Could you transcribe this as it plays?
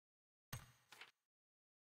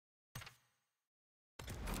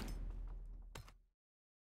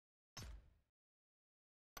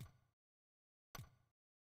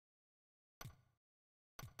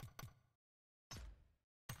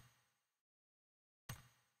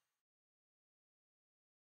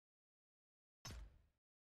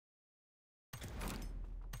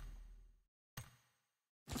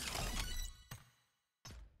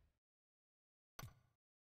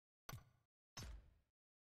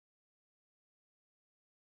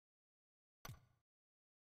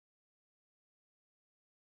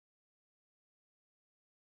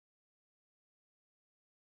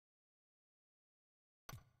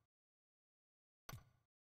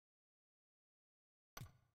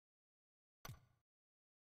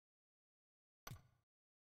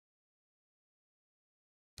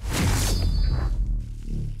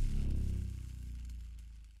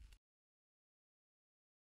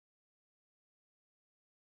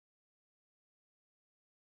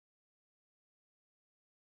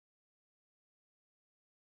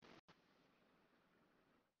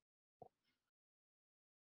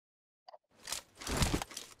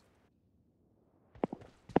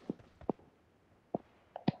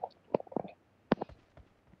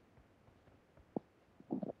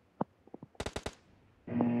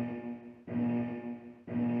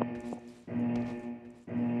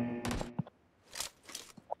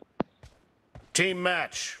Team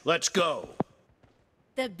match, let's go.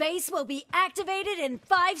 The base will be activated in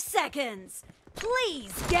 5 seconds.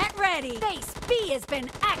 Please get ready. Base B has been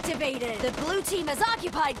activated. The blue team has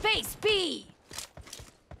occupied base B.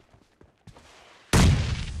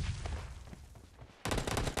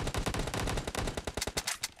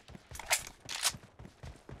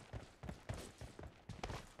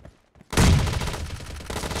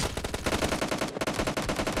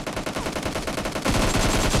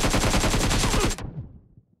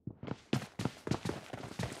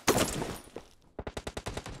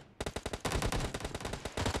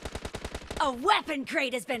 A weapon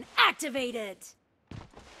crate has been activated!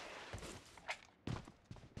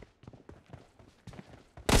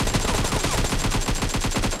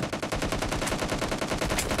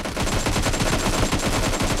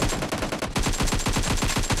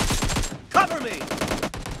 Cover me!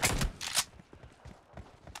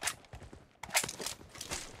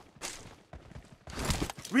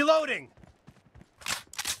 Reloading!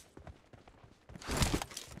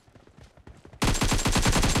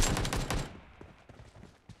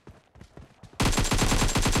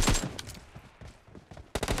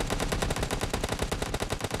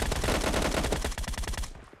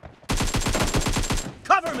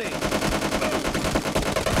 Cover me!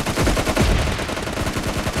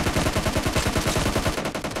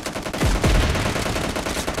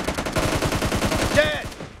 Dead!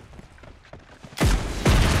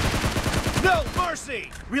 No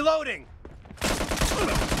mercy! Reloading!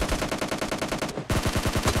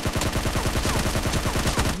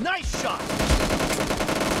 Nice shot!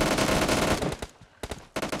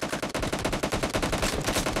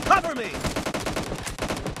 Cover me!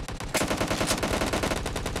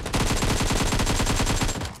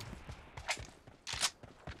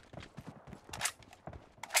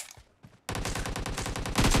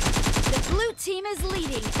 Blue team is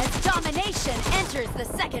leading as domination enters the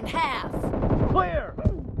second half. Clear!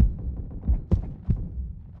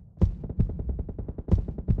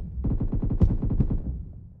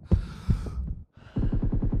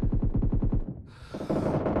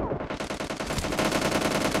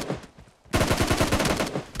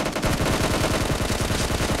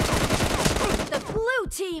 The blue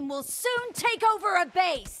team will soon take over a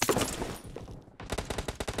base.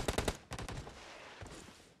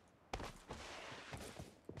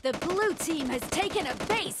 The blue team has taken a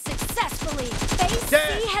base successfully. Base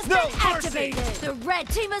Dead. C has No been mercy. activated. The red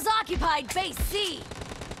team has occupied base C.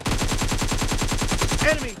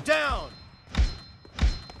 Enemy down!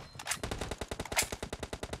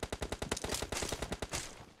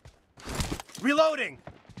 Reloading!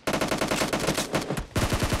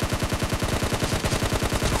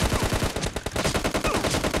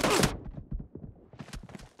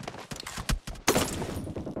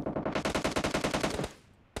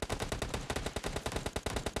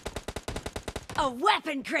 A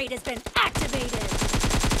weapon crate has been activated.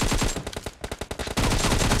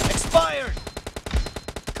 Expired!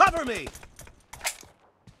 Cover me!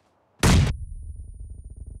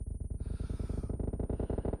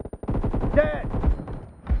 Dead!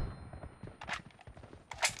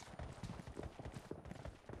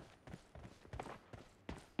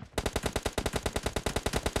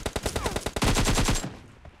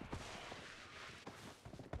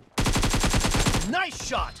 Nice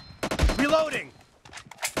shot! Reloading!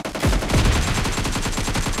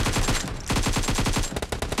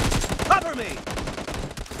 Cover me!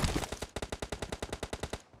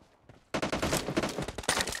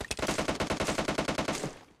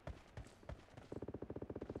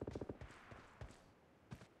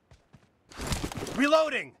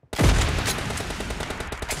 Reloading!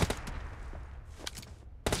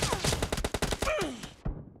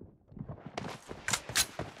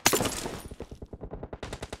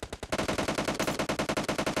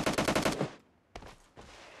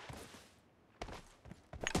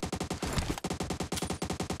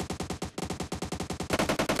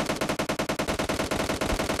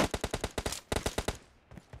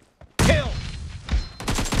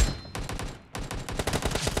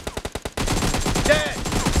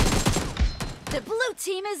 The blue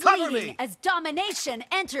team is Cover leading me. as domination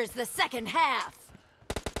enters the second half.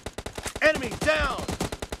 Enemy down!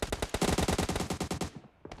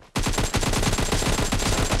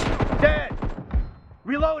 Dead!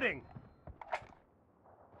 Reloading!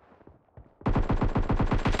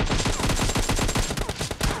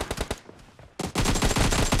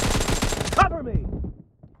 Cover me!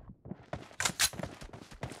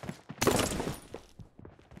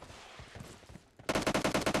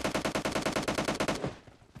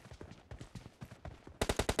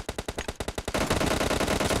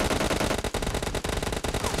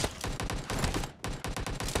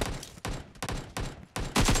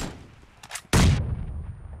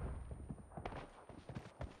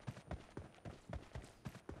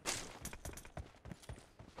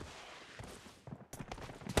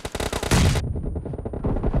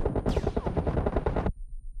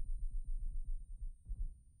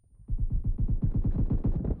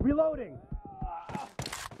 Reloading.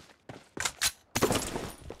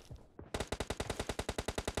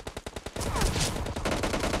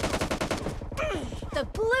 The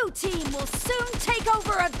blue team will soon take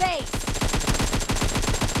over a base.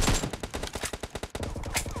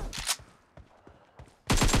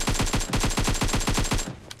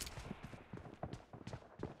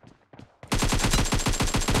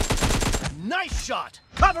 Nice shot!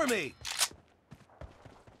 Cover me!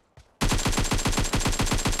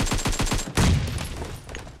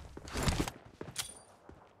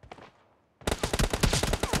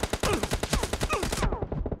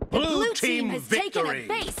 The blue team has taken victory! a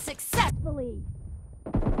base successfully.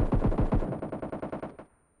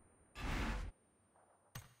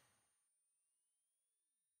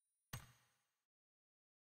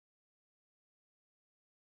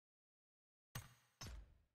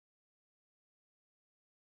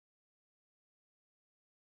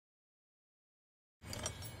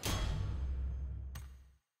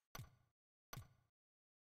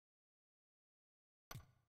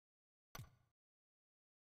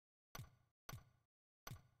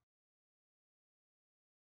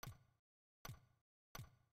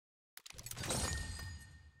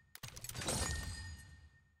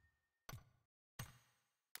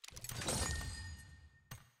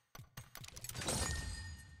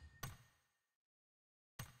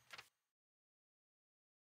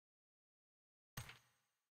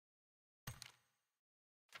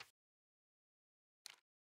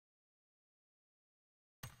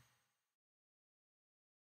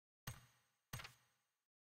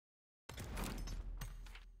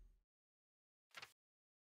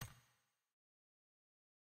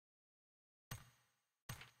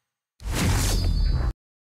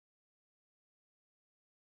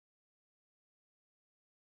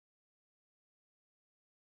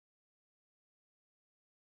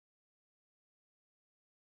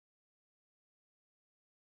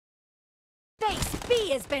 Base B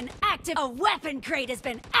has been active. A weapon crate has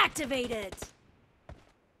been activated.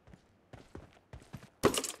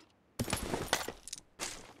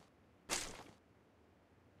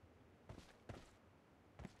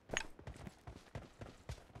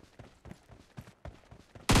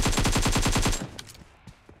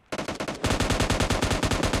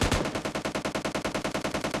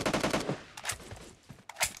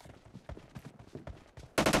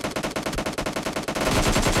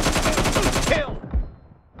 Kill!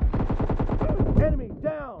 Enemy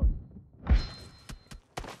down!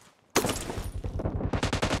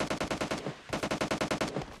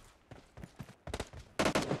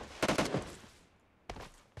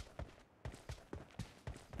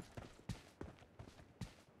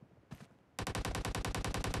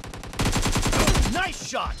 Nice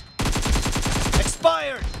shot!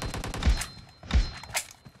 Expired!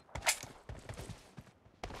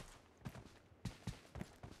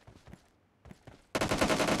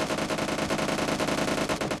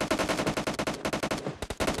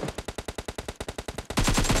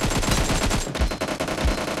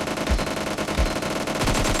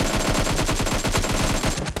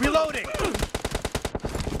 Reloading!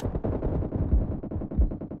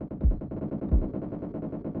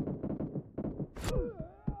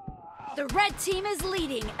 The red team is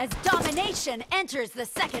leading as domination enters the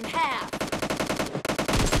second half.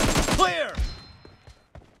 Clear!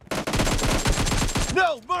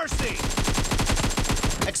 No mercy!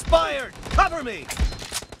 Expired! Cover me!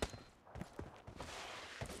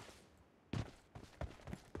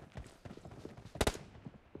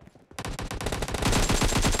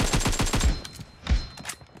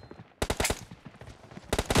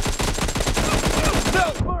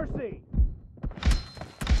 No mercy!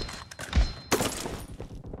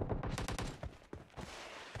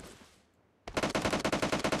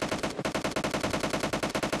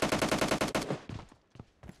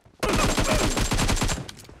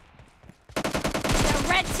 The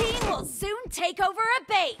red team will soon take over a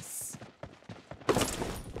base.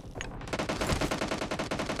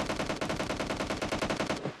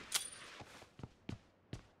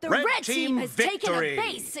 The Red red team team has taken a victory.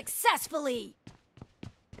 base successfully.